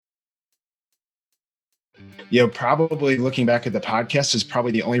Probably looking back at the podcast is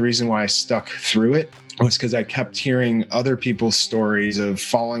probably the only reason why I stuck through it was because I kept hearing other people's stories of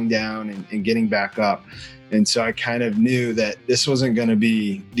falling down and getting back up. And so I kind of knew that this wasn't going to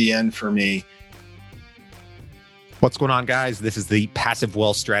be the end for me. What's going on, guys? This is the Passive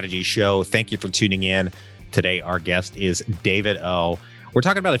Wealth Strategy Show. Thank you for tuning in. Today, our guest is David O. We're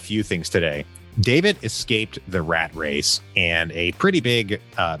talking about a few things today. David escaped the rat race and a pretty big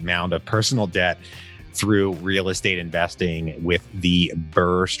amount of personal debt through real estate investing with the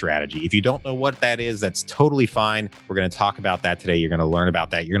BRRRR strategy. If you don't know what that is, that's totally fine. We're going to talk about that today. You're going to learn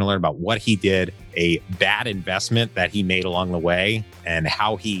about that. You're going to learn about what he did, a bad investment that he made along the way, and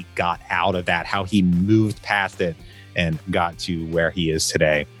how he got out of that, how he moved past it and got to where he is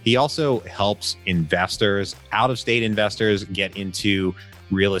today. He also helps investors, out-of-state investors, get into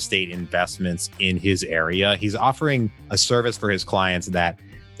real estate investments in his area. He's offering a service for his clients that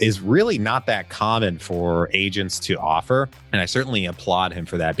is really not that common for agents to offer. And I certainly applaud him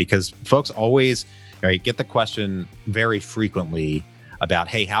for that, because folks always get the question very frequently about,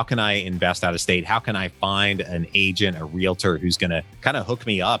 hey, how can I invest out of state? How can I find an agent, a realtor who's going to kind of hook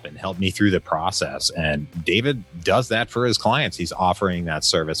me up and help me through the process? And David does that for his clients. He's offering that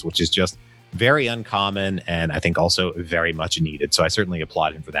service, which is just very uncommon and I think also very much needed. So I certainly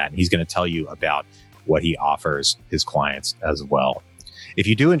applaud him for that. And he's going to tell you about what he offers his clients as well. If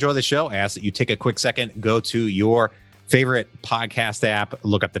you do enjoy the show, I ask that you take a quick second, go to your favorite podcast app,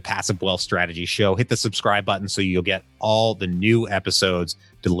 look up the Passive Wealth Strategy Show, hit the subscribe button so you'll get all the new episodes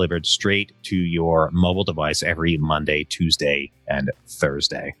delivered straight to your mobile device every Monday, Tuesday, and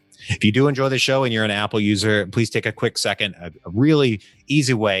Thursday. If you do enjoy the show and you're an Apple user, please take a quick second, a really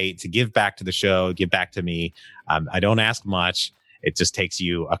easy way to give back to the show, give back to me. I don't ask much. It just takes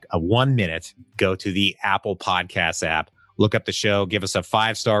you a 1 minute. Go to the Apple Podcast app, look up the show, give us a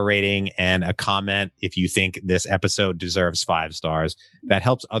 5-star rating and a comment if you think this episode deserves 5 stars. That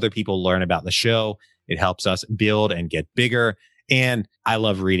helps other people learn about the show. It helps us build and get bigger. And I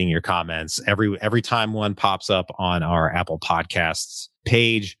love reading your comments. Every time one pops up on our Apple Podcasts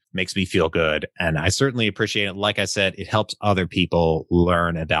page, makes me feel good. And I certainly appreciate it. Like I said, it helps other people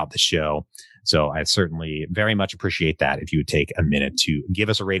learn about the show. So I certainly very much appreciate that if you would take a minute to give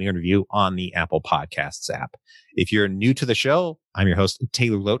us a rating and review on the Apple Podcasts app. If you're new to the show, I'm your host,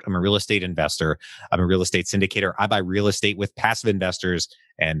 Taylor Loht. I'm a real estate investor. I'm a real estate syndicator. I buy real estate with passive investors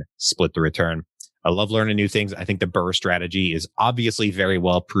and split the return. I love learning new things. I think the BRRRR strategy is obviously very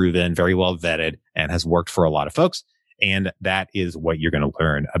well proven, very well vetted, and has worked for a lot of folks. And that is what you're going to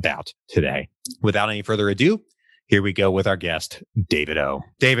learn about today. Without any further ado, here we go with our guest, David O.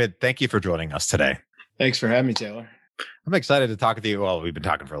 David, thank you for joining us today. Thanks for having me, Taylor. I'm excited to talk with you. Well, we've been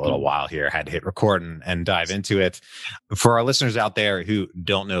talking for a little while here. Had to hit record and dive into it. For our listeners out there who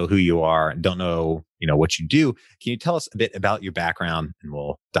don't know who you are, don't know, what you do, can you tell us a bit about your background, and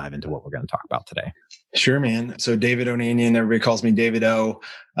we'll dive into what we're going to talk about today? Sure, man. So David Onanian, everybody calls me David O.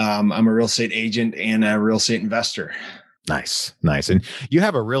 I'm a real estate agent and a real estate investor. Nice. And you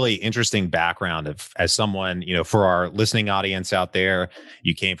have a really interesting background as someone, for our listening audience out there,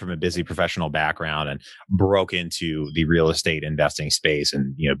 you came from a busy professional background and broke into the real estate investing space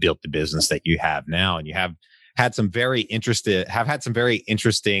and, built the business that you have now. And you have had some very interesting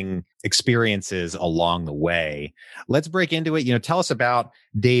experiences along the way. Let's break into it. Tell us about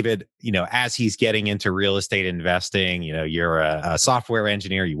David, as he's getting into real estate investing. You're a software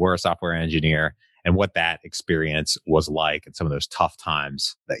engineer, you were a software engineer, and what that experience was like and some of those tough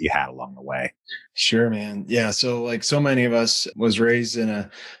times that you had along the way. Sure, man. Yeah. So like so many of us, was raised in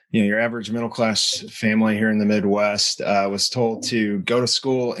your average middle-class family here in the Midwest, was told to go to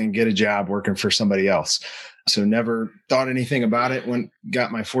school and get a job working for somebody else. So never thought anything about it.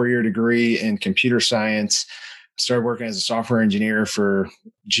 Got my 4-year degree in computer science, started working as a software engineer for a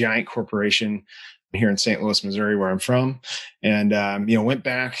giant corporation here in St. Louis, Missouri, where I'm from. And, went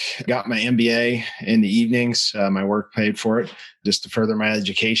back, got my MBA in the evenings. My work paid for it just to further my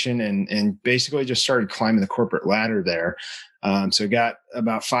education and basically just started climbing the corporate ladder there. So got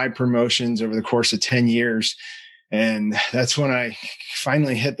about 5 promotions over the course of 10 years. And that's when I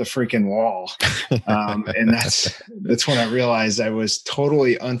finally hit the freaking wall. And that's when I realized I was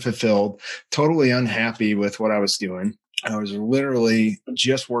totally unfulfilled, totally unhappy with what I was doing. I was literally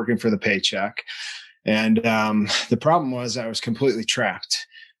just working for the paycheck. And the problem was I was completely trapped.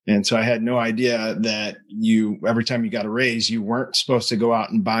 And so I had no idea that every time you got a raise, you weren't supposed to go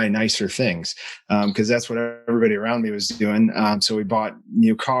out and buy nicer things, because that's what everybody around me was doing. So we bought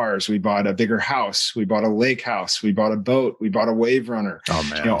new cars, we bought a bigger house, we bought a lake house, we bought a boat, we bought a wave runner, Oh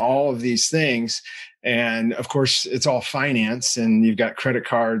man. all of these things. And of course, it's all finance, and you've got credit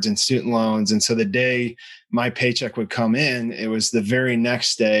cards and student loans. And so the day my paycheck would come in, it was the very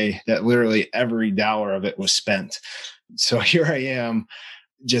next day that literally every dollar of it was spent. So here I am,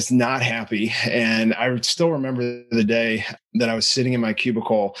 just not happy. And I still remember the day that I was sitting in my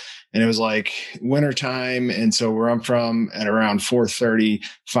cubicle, and it was like wintertime. And so where I'm from, at around 4:30,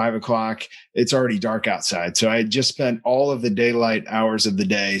 5 o'clock, it's already dark outside. So I had just spent all of the daylight hours of the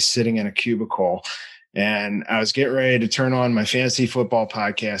day sitting in a cubicle, and I was getting ready to turn on my fantasy football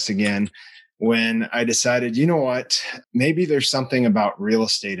podcast again, when I decided, you know what, maybe there's something about real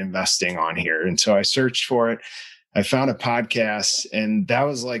estate investing on here. And so I searched for it. I found a podcast, and that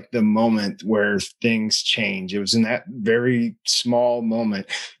was like the moment where things change. It was in that very small moment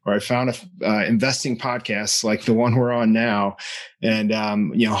where I found investing podcasts like the one we're on now. And,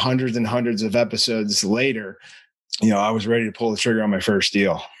 hundreds and hundreds of episodes later, I was ready to pull the trigger on my first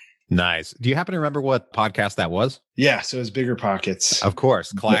deal. Nice. Do you happen to remember what podcast that was? Yeah. So it was Bigger Pockets. Of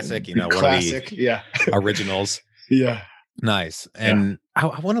course. Classic, Classic. One of the originals. Yeah. Nice. And I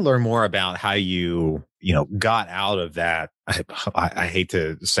want to learn more about how you got out of that. I hate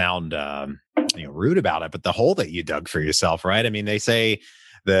to sound, rude about it, but the hole that you dug for yourself, right? I mean, they say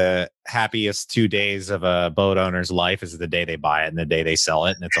the happiest 2 days of a boat owner's life is the day they buy it and the day they sell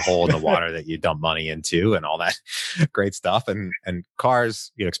it. And it's a hole in the water that you dump money into and all that great stuff. And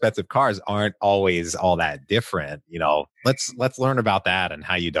cars, expensive cars aren't always all that different. Let's learn about that and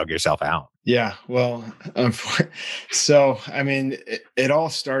how you dug yourself out. Yeah. Well, so, I mean, it all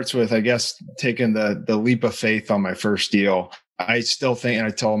starts with, I guess, taking the leap of faith on my first deal. I still think, and I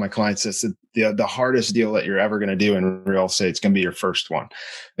tell my clients this, that the hardest deal that you're ever going to do in real estate is going to be your first one.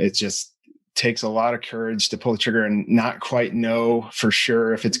 It just takes a lot of courage to pull the trigger and not quite know for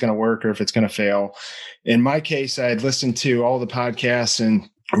sure if it's going to work or if it's going to fail. In my case, I had listened to all the podcasts and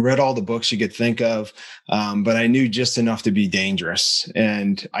read all the books you could think of, but I knew just enough to be dangerous.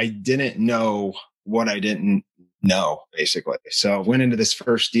 And I didn't know what I didn't know, basically. So I went into this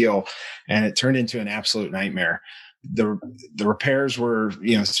first deal, and it turned into an absolute nightmare. The repairs were,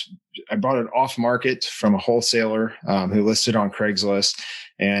 I bought it off market from a wholesaler who listed on Craigslist.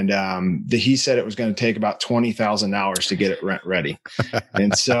 And he said it was going to take about $20,000 to get it rent ready.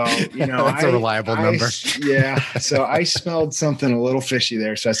 And so, that's a reliable number. Yeah. So I smelled something a little fishy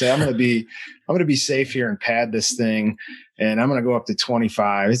there. So I said, I'm going to be safe here and pad this thing. And I'm going to go up to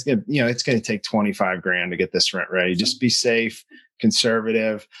 25. It's going to take 25 grand to get this rent ready. Just be safe,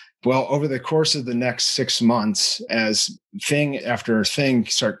 conservative. Well, over the course of the next 6 months, as thing after thing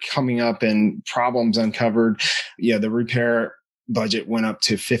start coming up and problems uncovered, the repair budget went up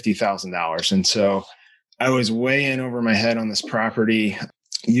to $50,000. And so I was way in over my head on this property,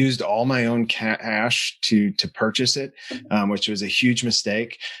 used all my own cash to purchase it, which was a huge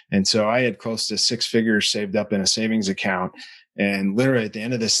mistake. And so I had close to 6 figures saved up in a savings account. And literally at the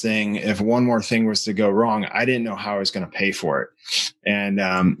end of this thing, if one more thing was to go wrong, I didn't know how I was going to pay for it. And,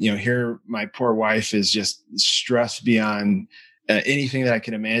 here my poor wife is just stressed beyond anything that I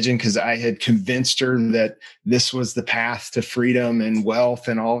could imagine, because I had convinced her that this was the path to freedom and wealth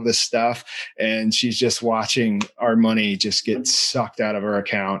and all of this stuff. And she's just watching our money just get sucked out of her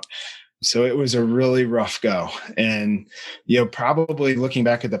account. So it was a really rough go. And, probably looking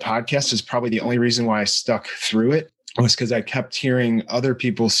back at the podcast is probably the only reason why I stuck through it, was because I kept hearing other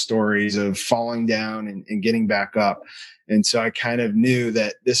people's stories of falling down and getting back up. And so I kind of knew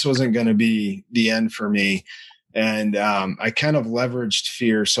that this wasn't going to be the end for me. And I kind of leveraged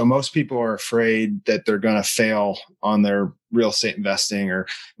fear. So most people are afraid that they're going to fail on their real estate investing, or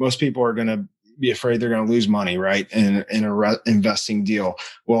most people are going to be afraid they're going to lose money, right, in a investing deal.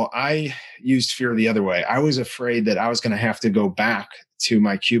 Well, I used fear the other way. I was afraid that I was going to have to go back to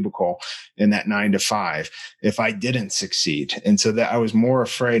my cubicle in that 9 to 5 if I didn't succeed. And so that I was more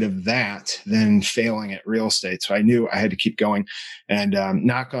afraid of that than failing at real estate. So I knew I had to keep going. And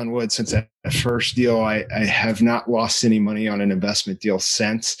knock on wood, since that first deal, I have not lost any money on an investment deal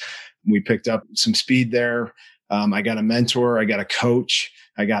since. We picked up some speed there. I got a mentor, I got a coach,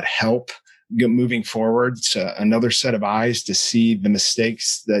 I got help moving forward, to another set of eyes to see the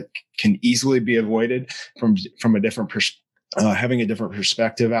mistakes that can easily be avoided from a different perspective. Having a different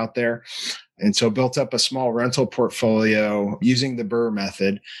perspective out there. And so built up a small rental portfolio using the BRRRR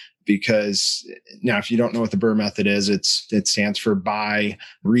method, because now, if you don't know what the BRRRR method is, it stands for buy,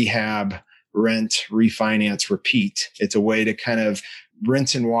 rehab, rent, refinance, repeat. It's a way to kind of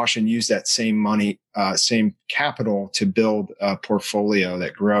rinse and wash and use that same money, same capital to build a portfolio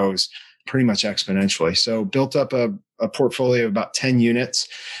that grows pretty much exponentially. So built up a portfolio of about 10 units.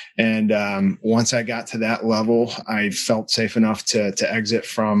 And once I got to that level, I felt safe enough to exit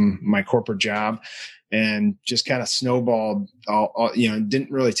from my corporate job and just kind of snowballed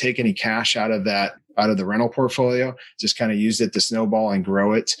didn't really take any cash out of the rental portfolio, just kind of used it to snowball and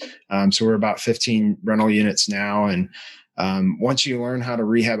grow it. So we're about 15 rental units now. And once you learn how to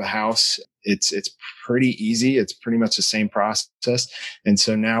rehab a house, it's pretty easy. It's pretty much the same process. And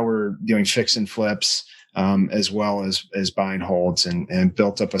so now we're doing fix and flips, as well as buy and holds, and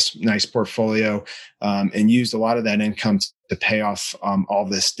built up a nice portfolio, and used a lot of that income to pay off, all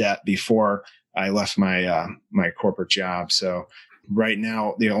this debt before I left my corporate job. So right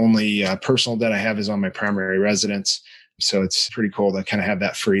now, the only personal debt I have is on my primary residence. So it's pretty cool to kind of have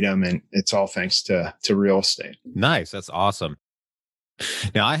that freedom, and it's all thanks to real estate. Nice. That's awesome.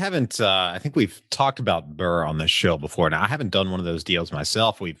 Now, I haven't, I think we've talked about BRRRR on this show before. Now, I haven't done one of those deals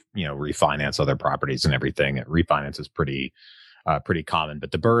myself. We've, refinanced other properties and everything. Refinance is pretty common,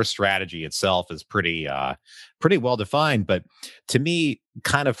 but the BRRRR strategy itself is pretty well defined. But to me,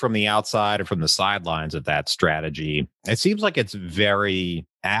 kind of from the outside or from the sidelines of that strategy, it seems like it's very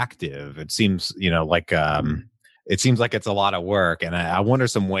active. It seems, it seems like it's a lot of work. And I wonder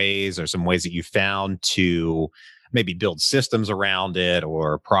some ways that you found to maybe build systems around it,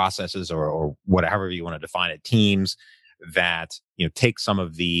 or processes, or whatever you want to define it, teams that, take some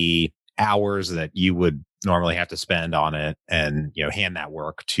of the hours that you would normally have to spend on it and, hand that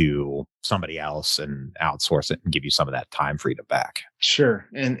work to somebody else and outsource it and give you some of that time freedom back. Sure.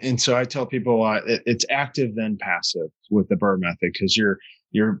 And so I tell people it's active then passive with the BRRRR method, because you're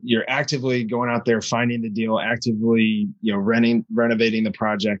actively going out there, finding the deal, actively, renovating the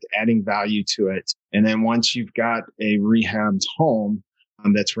project, adding value to it. And then once you've got a rehabbed home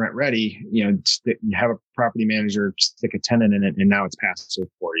that's rent ready, you have a property manager stick a tenant in it, and now it's passive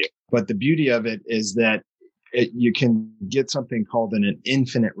for you. But the beauty of it is that you can get something called an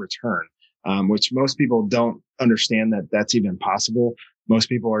infinite return, which most people don't understand that that's even possible. Most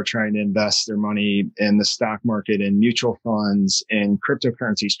people are trying to invest their money in the stock market and mutual funds and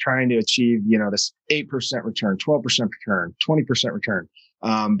cryptocurrencies, trying to achieve, this 8% return, 12% return, 20% return.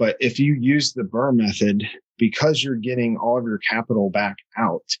 But if you use the BRRRR method, because you're getting all of your capital back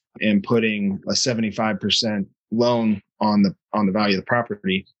out and putting a 75% loan on the value of the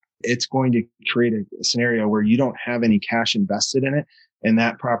property, it's going to create a scenario where you don't have any cash invested in it, and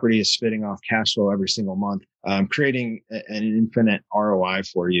that property is spitting off cash flow every single month, creating an infinite ROI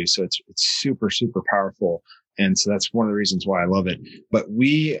for you. So it's super, super powerful. And so that's one of the reasons why I love it. But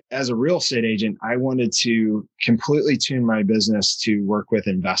as a real estate agent, I wanted to completely tune my business to work with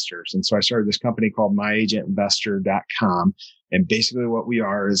investors. And so I started this company called myagentinvestor.com. And basically what we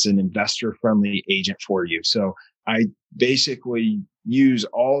are is an investor friendly agent for you. So I basically use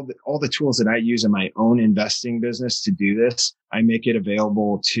all the tools that I use in my own investing business to do this. I make it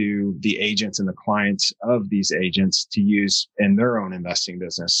available to the agents and the clients of these agents to use in their own investing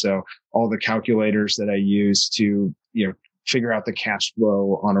business. So all the calculators that I use to, figure out the cash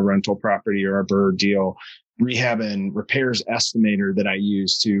flow on a rental property or a BRRRR deal, rehab and repairs estimator that I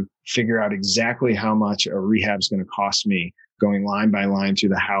use to figure out exactly how much a rehab is going to cost me, going line by line through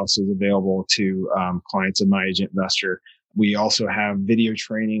the house, is available to clients of My Agent Investor. We also have video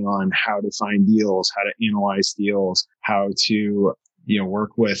training on how to find deals, how to analyze deals, how to,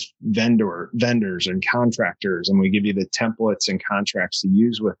 work with vendors and contractors. And we give you the templates and contracts to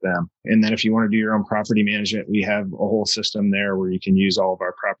use with them. And then if you want to do your own property management, we have a whole system there where you can use all of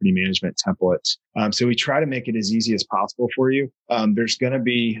our property management templates. So we try to make it as easy as possible for you. There's going to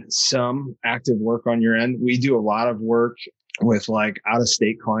be some active work on your end. We do a lot of work with out of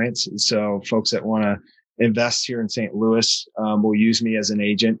state clients. So folks that want to invest here in St. Louis will use me as an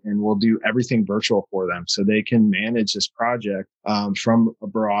agent, and we'll do everything virtual for them so they can manage this project from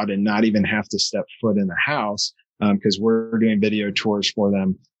abroad and not even have to step foot in the house, because we're doing video tours for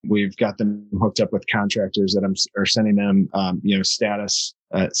them. We've got them hooked up with contractors that are sending them, status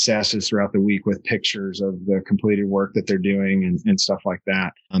SASs throughout the week with pictures of the completed work that they're doing and stuff like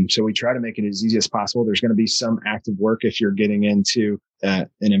that. So we try to make it as easy as possible. There's going to be some active work if you're getting into an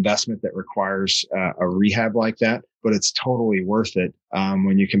investment that requires a rehab like that, but it's totally worth it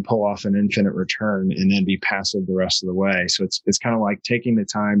when you can pull off an infinite return and then be passive the rest of the way. So it's kind of like taking the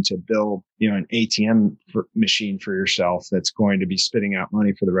time to build, an ATM machine for yourself that's going to be spitting out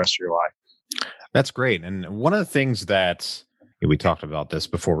money for the rest of your life. That's great. And one of the things that we talked about this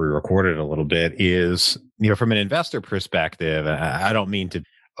before we recorded a little bit is, from an investor perspective, I don't mean to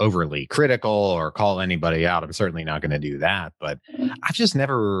overly critical or call anybody out. I'm certainly not going to do that. But I've just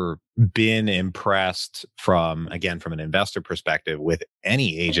never been impressed from an investor perspective with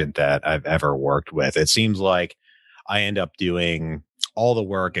any agent that I've ever worked with. It seems like I end up doing all the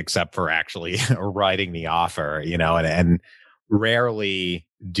work except for actually writing the offer, and rarely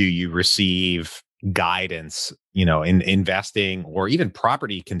do you receive guidance, in investing or even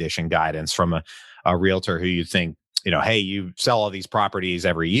property condition guidance from a realtor who you think, hey, you sell all these properties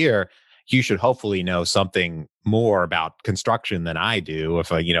every year. You should hopefully know something more about construction than I do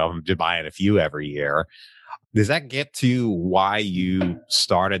if I'm buying a few every year. Does that get to why you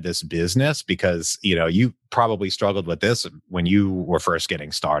started this business? Because, you probably struggled with this when you were first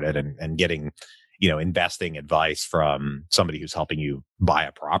getting started and getting, investing advice from somebody who's helping you buy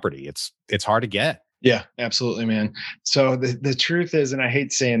a property. It's hard to get. Yeah, absolutely, man. So the truth is, and I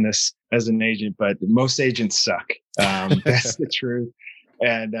hate saying this as an agent, but most agents suck. That's the truth.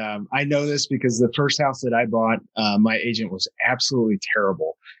 And I know this because the first house that I bought, my agent was absolutely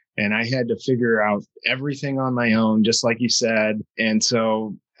terrible. And I had to figure out everything on my own, just like you said. And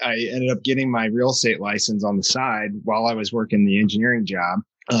so I ended up getting my real estate license on the side while I was working the engineering job,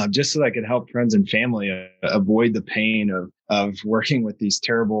 just so that I could help friends and family avoid the pain of working with these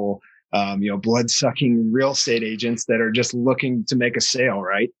terrible blood-sucking real estate agents that are just looking to make a sale,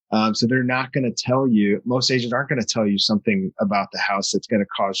 right? So they're not going to tell you, most agents aren't going to tell you something about the house that's going to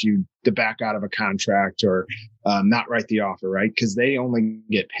cause you to back out of a contract or not write the offer, right? Because they only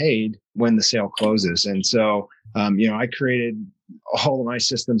get paid when the sale closes. And so, I created all of my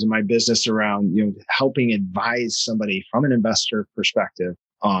systems in my business around, helping advise somebody from an investor perspective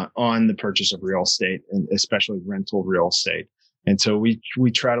on the purchase of real estate, and especially rental real estate. And so we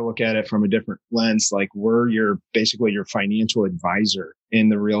try to look at it from a different lens, like we're basically your financial advisor in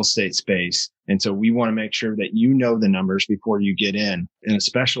the real estate space. And so we want to make sure that you know the numbers before you get in. And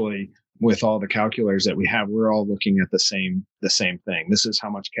especially with all the calculators that we have, we're all looking at the same thing. This is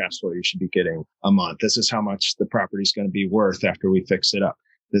how much cash flow you should be getting a month. This is how much the property is going to be worth after we fix it up.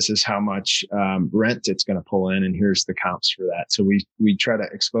 This is how much rent it's going to pull in, and here's the comps for that. So we try to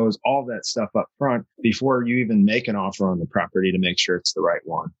expose all that stuff up front before you even make an offer on the property to make sure it's the right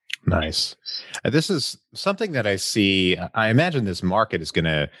one. Nice. This is something that I see. I imagine this market is going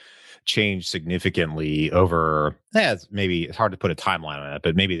to change significantly over, maybe it's hard to put a timeline on it,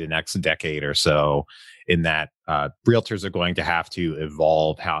 but maybe the next decade or so, in that realtors are going to have to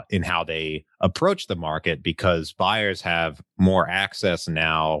evolve how they approach the market, because buyers have more access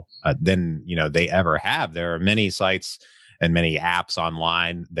now than they ever have. There are many sites and many apps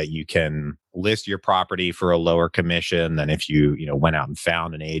online that you can list your property for a lower commission than if you went out and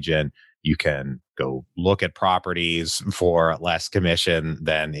found an agent. You can go look at properties for less commission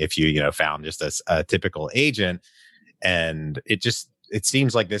than if you found just a typical agent. And it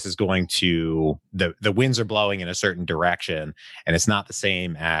seems like this is going to, the winds are blowing in a certain direction, and it's not the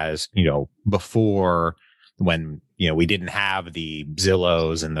same as, before, when, we didn't have the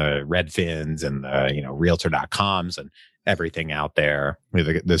Zillows and the Redfins and the, Realtor.coms and everything out there.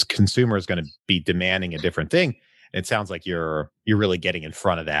 This consumer is going to be demanding a different thing. It sounds like you're really getting in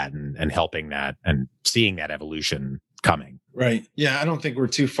front of that and helping that and seeing that evolution coming. Right. Yeah. I don't think we're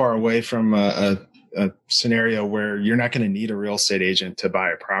too far away from a scenario where you're not going to need a real estate agent to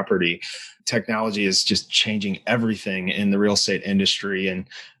buy a property. Technology is just changing everything in the real estate industry. And,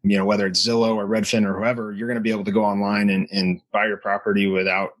 whether it's Zillow or Redfin or whoever, you're going to be able to go online and buy your property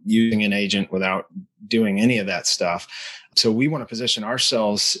without using an agent, without doing any of that stuff. So we want to position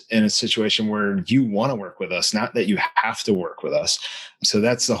ourselves in a situation where you want to work with us, not that you have to work with us. So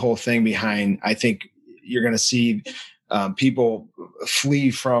that's the whole thing behind, I think you're going to see people flee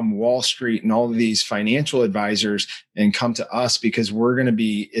from Wall Street and all of these financial advisors and come to us, because we're going to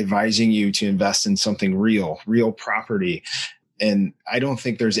be advising you to invest in something real Property. And I don't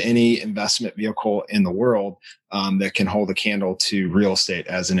think there's any investment vehicle in the world that can hold a candle to real estate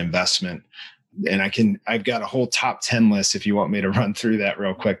as an investment. And I've got a whole top 10 list if you want me to run through that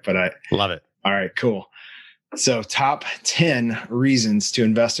real quick, but I love it. All right, cool. So top 10 reasons to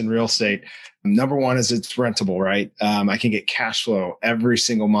invest in real estate. Number one is it's rentable, right? I can get cash flow every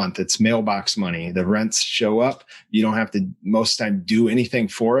single month. It's mailbox money. The rents show up. You don't have to most of the time do anything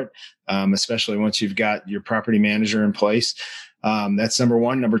for it, especially once you've got your property manager in place. That's number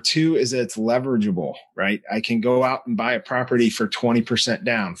one. Number two is that it's leverageable, right? I can go out and buy a property for 20%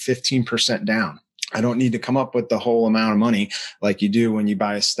 down, 15% down. I don't need to come up with the whole amount of money like you do when you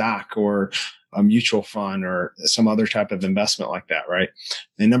buy a stock or a mutual fund or some other type of investment like that, right?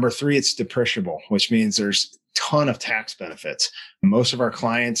 And number three, it's depreciable, which means there's ton of tax benefits. Most of our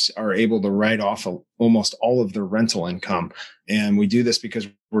clients are able to write off almost all of their rental income. And we do this because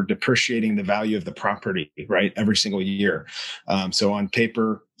we're depreciating the value of the property, right? Every single year. So on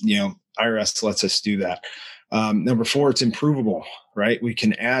paper, IRS lets us do that. Number 4, it's improvable, right? We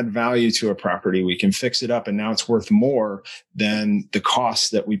can add value to a property. We can fix it up, and now it's worth more than the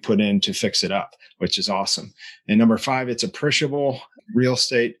cost that we put in to fix it up, which is awesome. And number 5, it's appreciable. Real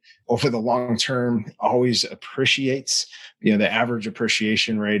estate over the long term always appreciates. The average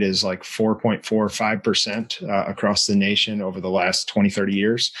appreciation rate is like 4.45% across the nation over the last 20, 30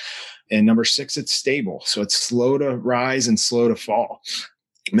 years. And number 6, it's stable. So it's slow to rise and slow to fall.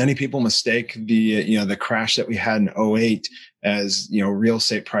 Many people mistake the crash that we had in 2008 as, real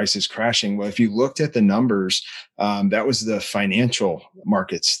estate prices crashing. Well, if you looked at the numbers, that was the financial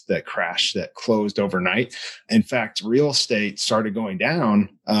markets that crashed, that closed overnight. In fact, real estate started going down.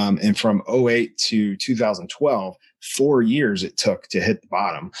 And from 2008 to 2012, 4 years it took to hit the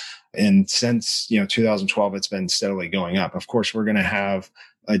bottom. And since, 2012, it's been steadily going up. Of course, we're going to have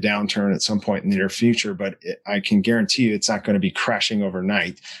a downturn at some point in the near future, but I can guarantee you it's not going to be crashing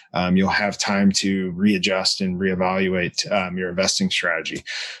overnight. You'll have time to readjust and reevaluate your investing strategy.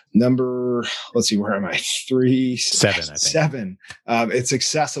 Let's see, where am I? 7, I think. 7. It's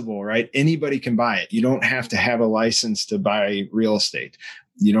accessible, right? Anybody can buy it. You don't have to have a license to buy real estate.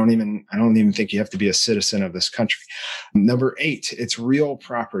 I don't even think you have to be a citizen of this country. Number 8, it's real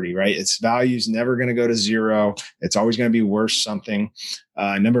property, right? Its value's never going to go to zero. It's always going to be worth something.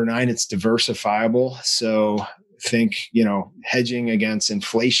 Number 9, it's diversifiable. So think, hedging against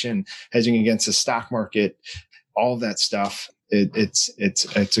inflation, hedging against the stock market, all of that stuff.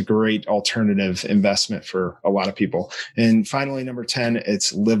 It's a great alternative investment for a lot of people. And finally, number 10,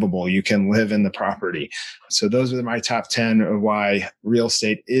 it's livable. You can live in the property. So those are my top 10 of why real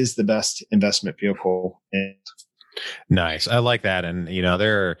estate is the best investment vehicle. Nice. I like that. And,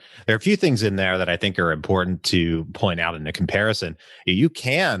 there are a few things in there that I think are important to point out in the comparison. You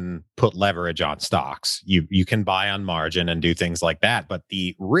can put leverage on stocks. You can buy on margin and do things like that. But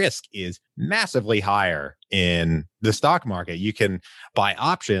the risk is massively higher in the stock market. You can buy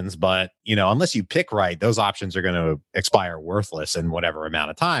options, but, unless you pick right, those options are going to expire worthless in whatever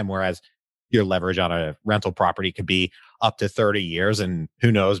amount of time. Whereas your leverage on a rental property could be up to 30 years. And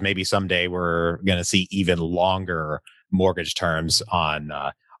who knows, maybe someday we're going to see even longer mortgage terms on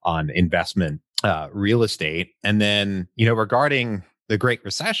investment real estate. And then, regarding the Great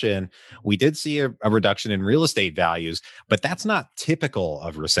Recession, we did see a reduction in real estate values, but that's not typical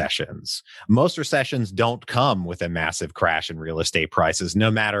of recessions. Most recessions don't come with a massive crash in real estate prices, no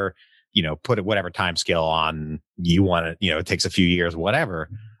matter, put whatever time scale on you want it, it takes a few years, whatever.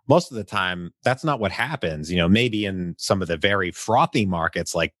 Most of the time, that's not what happens. Maybe in some of the very frothy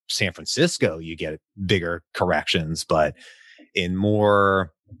markets like San Francisco, you get bigger corrections, but in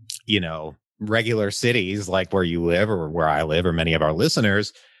more, regular cities like where you live or where I live or many of our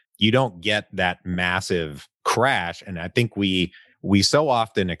listeners, you don't get that massive crash. And I think we so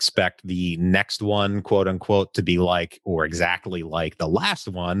often expect the next one, quote unquote, to be like or exactly like the last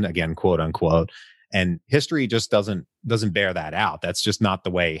one, again, quote unquote. And history just doesn't bear that out. That's just not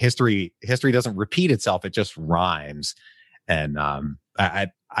the way history doesn't repeat itself. It just rhymes. And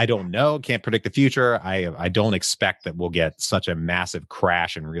I don't know, can't predict the future. I don't expect that we'll get such a massive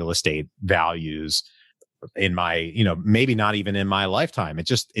crash in real estate values in my, maybe not even in my lifetime.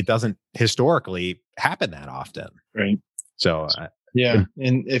 It doesn't historically happen that often. Right. So yeah.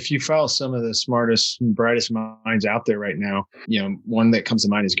 And if you follow some of the smartest and brightest minds out there right now, one that comes to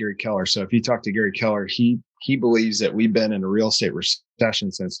mind is Gary Keller. So if you talk to Gary Keller, he believes that we've been in a real estate recession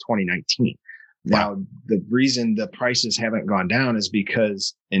since 2019. Now, the reason the prices haven't gone down is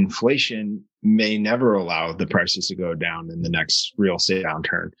because inflation may never allow the prices to go down in the next real estate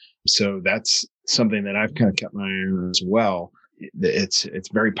downturn. So that's something that I've kind of kept my eye on as well. It's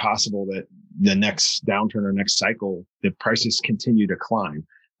very possible that the next downturn or next cycle, the prices continue to climb,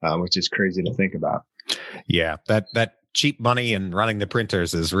 which is crazy to think about. Yeah, that cheap money and running the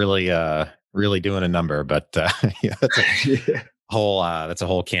printers is really doing a number. But that's a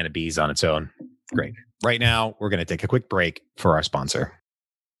whole can of bees on its own. Great. Right now, we're going to take a quick break for our sponsor.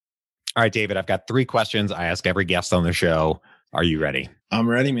 All right, David, I've got 3 questions I ask every guest on the show. Are you ready? I'm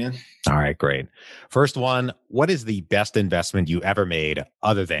ready, man. All right, great. First one, what is the best investment you ever made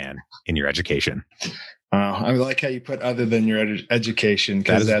other than in your education? I like how you put other than your education,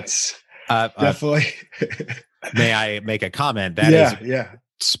 because that's definitely... May I make a comment? That is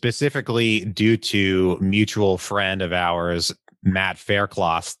specifically due to mutual friend of ours, Matt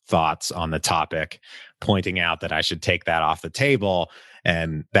Faircloth's thoughts on the topic, pointing out that I should take that off the table.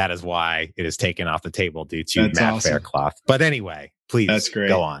 And that is why it is taken off the table due to That's Matt awesome. Faircloth. But anyway, please That's great.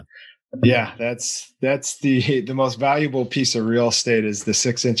 go on. Yeah, that's the most valuable piece of real estate is the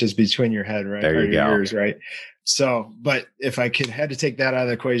 6 inches between your head, right? There you go. Your ears, right? So, but if I had to take that out of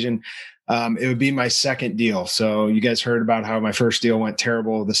the equation, it would be my second deal. So you guys heard about how my first deal went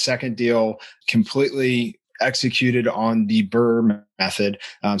terrible. The second deal completely executed on the BRRRR method.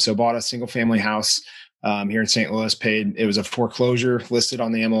 So bought a single family house here in St. Louis, it was a foreclosure listed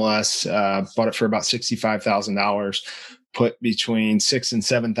on the MLS, bought it for about $65,000, put between $6,000 and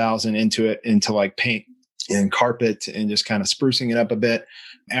 $7,000 into it, into like paint and carpet and just kind of sprucing it up a bit.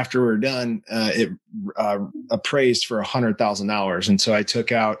 After we were done, it appraised for $100,000. And so I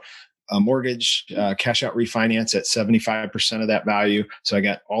took out a mortgage, cash out refinance at 75% of that value. So I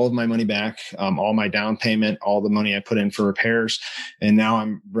got all of my money back, all my down payment, all the money I put in for repairs. And now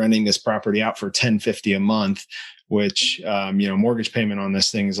I'm renting this property out for $1,050 a month, which, mortgage payment on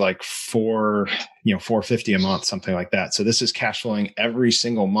this thing is like $450 a month, something like that. So this is cash flowing every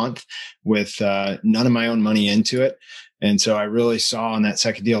single month with none of my own money into it. And so I really saw in that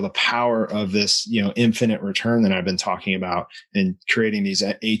second deal the power of this, infinite return that I've been talking about and creating these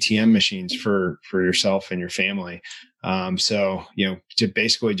ATM machines for yourself and your family. To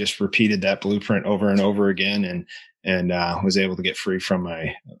basically just repeated that blueprint over and over again and was able to get free from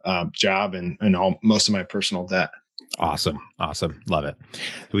my job and most of my personal debt. Awesome. Love it.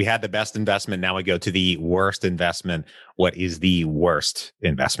 We had the best investment. Now we go to the worst investment. What is the worst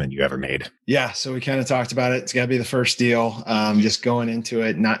investment you ever made? Yeah. So we kind of talked about it. It's got to be the first deal. Just going into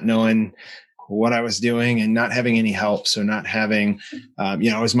it, not knowing what I was doing and not having any help. So not having, I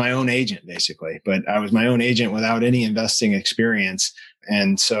was my own agent basically, but I was my own agent without any investing experience.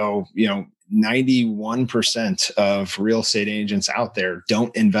 And so, 91% of real estate agents out there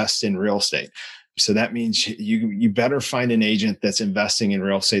don't invest in real estate. So that means you better find an agent that's investing in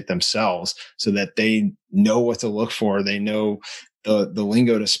real estate themselves so that they know what to look for. They know the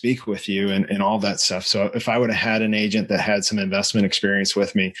lingo to speak with you and all that stuff. So if I would have had an agent that had some investment experience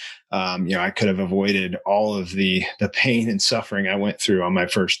with me, I could have avoided all of the pain and suffering I went through on my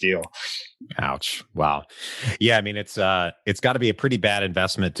first deal. Ouch. Wow. Yeah. I mean, it's got to be a pretty bad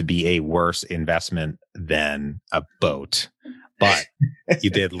investment to be a worse investment than a boat. But you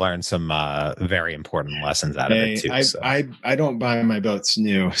did learn some very important lessons out of it too. I don't buy my boats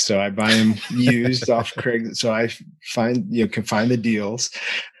new, so I buy them used off Craigslist. So I can find the deals.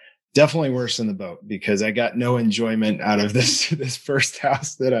 Definitely worse than the boat because I got no enjoyment out of this first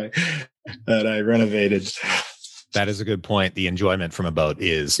house that I renovated. That is a good point. The enjoyment from a boat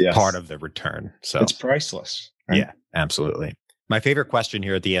is part of the return. So it's priceless. Right? Yeah, absolutely. My favorite question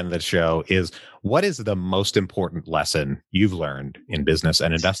here at the end of the show is, what is the most important lesson you've learned in business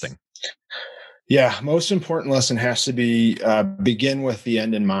and investing? Yeah, most important lesson has to be begin with the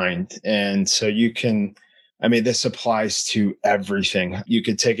end in mind. And so this applies to everything. You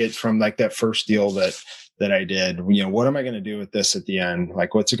could take it from like that first deal that I did. What am I going to do with this at the end?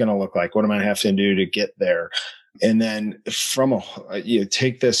 Like, what's it going to look like? What am I going to have to do to get there? And then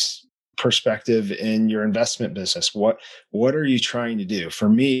take this perspective in your investment business. What are you trying to do? For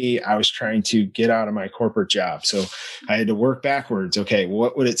me, I was trying to get out of my corporate job. So I had to work backwards. Okay,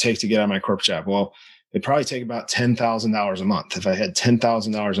 what would it take to get out of my corporate job? Well, it'd probably take about $10,000 a month. If I had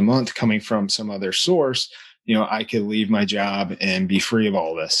 $10,000 a month coming from some other source, I could leave my job and be free of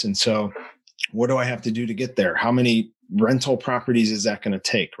all this. And so what do I have to do to get there? How many rental properties is that going to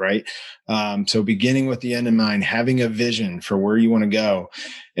take? Right. So beginning with the end in mind, having a vision for where you want to go.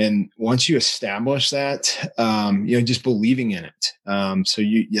 And once you establish that, just believing in it. So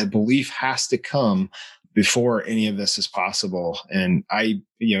your belief has to come before any of this is possible. And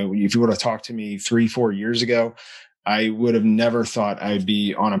if you would have talked to me 3-4 years ago, I would have never thought I'd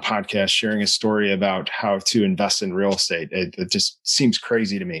be on a podcast sharing a story about how to invest in real estate. It just seems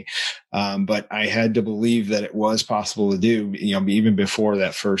crazy to me. But I had to believe that it was possible to do, even before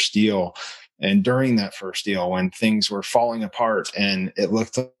that first deal. And during that first deal, when things were falling apart and it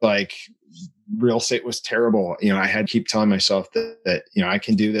looked like real estate was terrible, I had to keep telling myself that I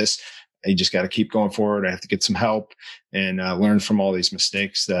can do this. I just got to keep going forward. I have to get some help and learn from all these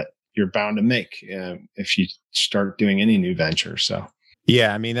mistakes that you're bound to make if you start doing any new venture. So,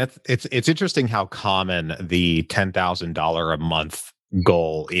 yeah, I mean, it's interesting how common the $10,000 a month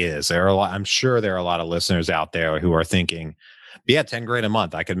goal is. I'm sure there are a lot of listeners out there who are thinking, yeah, 10 grand a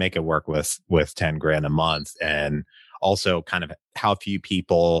month, I could make it work with 10 grand a month. And also kind of how few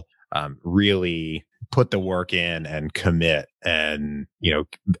people really put the work in and commit and,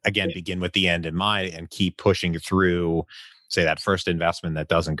 again, begin with the end in mind and keep pushing through say that first investment that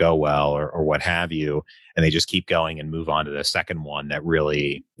doesn't go well or what have you, and they just keep going and move on to the second one that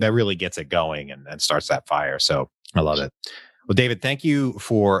really gets it going and starts that fire. So I love it. Well, David, thank you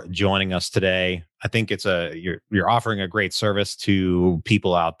for joining us today. I think you're offering a great service to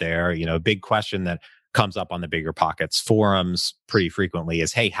people out there. A big question that comes up on the Bigger Pockets forums pretty frequently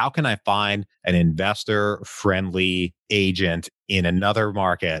is, hey, how can I find an investor-friendly agent in another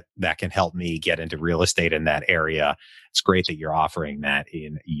market that can help me get into real estate in that area? It's great that you're offering that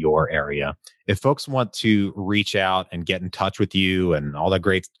in your area. If folks want to reach out and get in touch with you and all the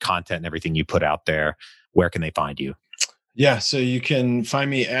great content and everything you put out there, where can they find you? Yeah, so you can find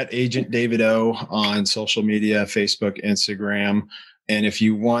me at Agent David O on social media, Facebook, Instagram. And if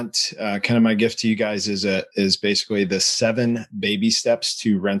you want, kind of my gift to you guys is basically the 7 baby steps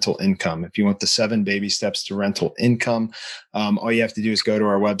to rental income. If you want the 7 baby steps to rental income, all you have to do is go to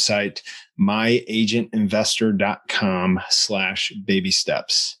our website, myagentinvestor.com/baby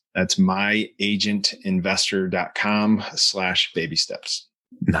steps. That's myagentinvestor.com/baby steps.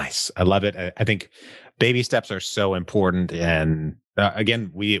 Nice. I love it. I think baby steps are so important. And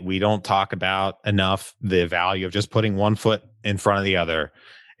again, we don't talk about enough the value of just putting one foot in front of the other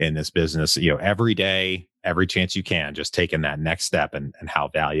in this business. Every day, every chance you can, just taking that next step and how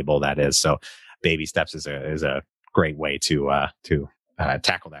valuable that is. So baby steps is a great way to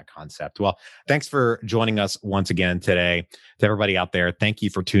tackle that concept. Well, thanks for joining us once again today. To everybody out there, thank you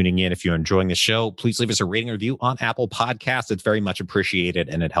for tuning in. If you're enjoying the show, please leave us a rating or review on Apple Podcasts. It's very much appreciated,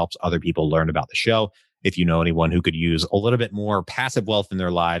 and it helps other people learn about the show. If you know anyone who could use a little bit more passive wealth in their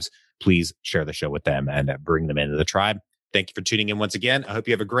lives, please share the show with them and bring them into the tribe. Thank you for tuning in once again. I hope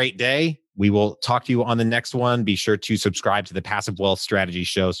you have a great day. We will talk to you on the next one. Be sure to subscribe to the Passive Wealth Strategy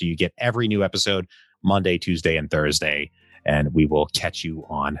Show so you get every new episode Monday, Tuesday, and Thursday. And we will catch you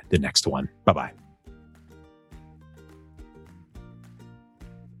on the next one. Bye-bye.